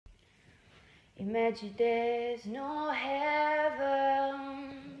Imagine there's no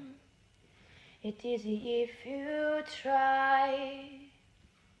heaven. It's easy if you try.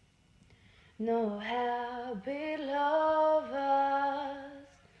 No hell below us,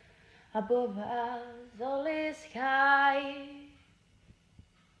 above us only sky.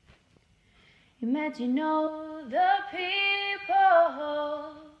 Imagine all the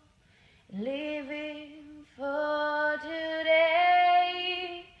people living for today.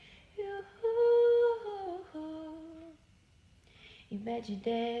 Imagine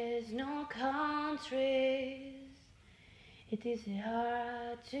there's no countries. It is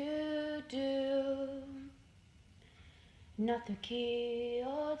hard to do, not to kill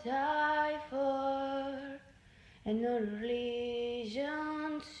or die for, and no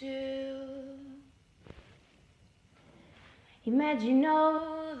religion too. Imagine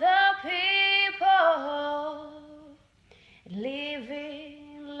all the people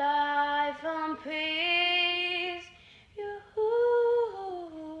living life in peace.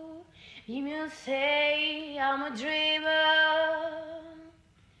 You may say I'm a dreamer,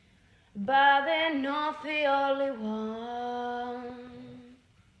 but they're not the only one.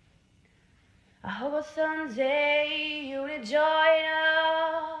 I hope someday you'll join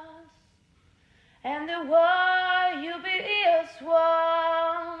us, and the world you'll be as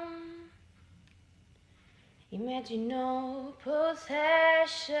one. Imagine no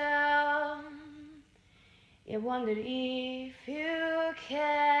possession. I wonder if you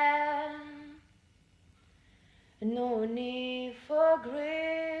can. No need for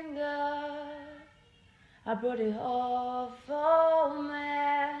greed. I brought it all for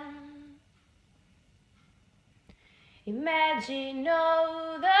man. Imagine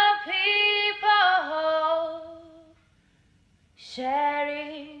all the people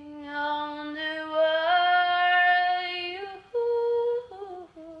sharing on the world.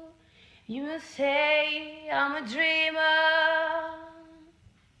 You will say I'm a dreamer,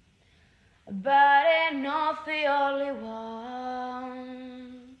 but I'm not the only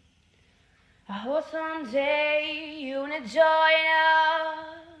one. I hope someday you'll join us,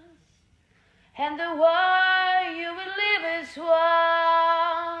 and the world you will live as one.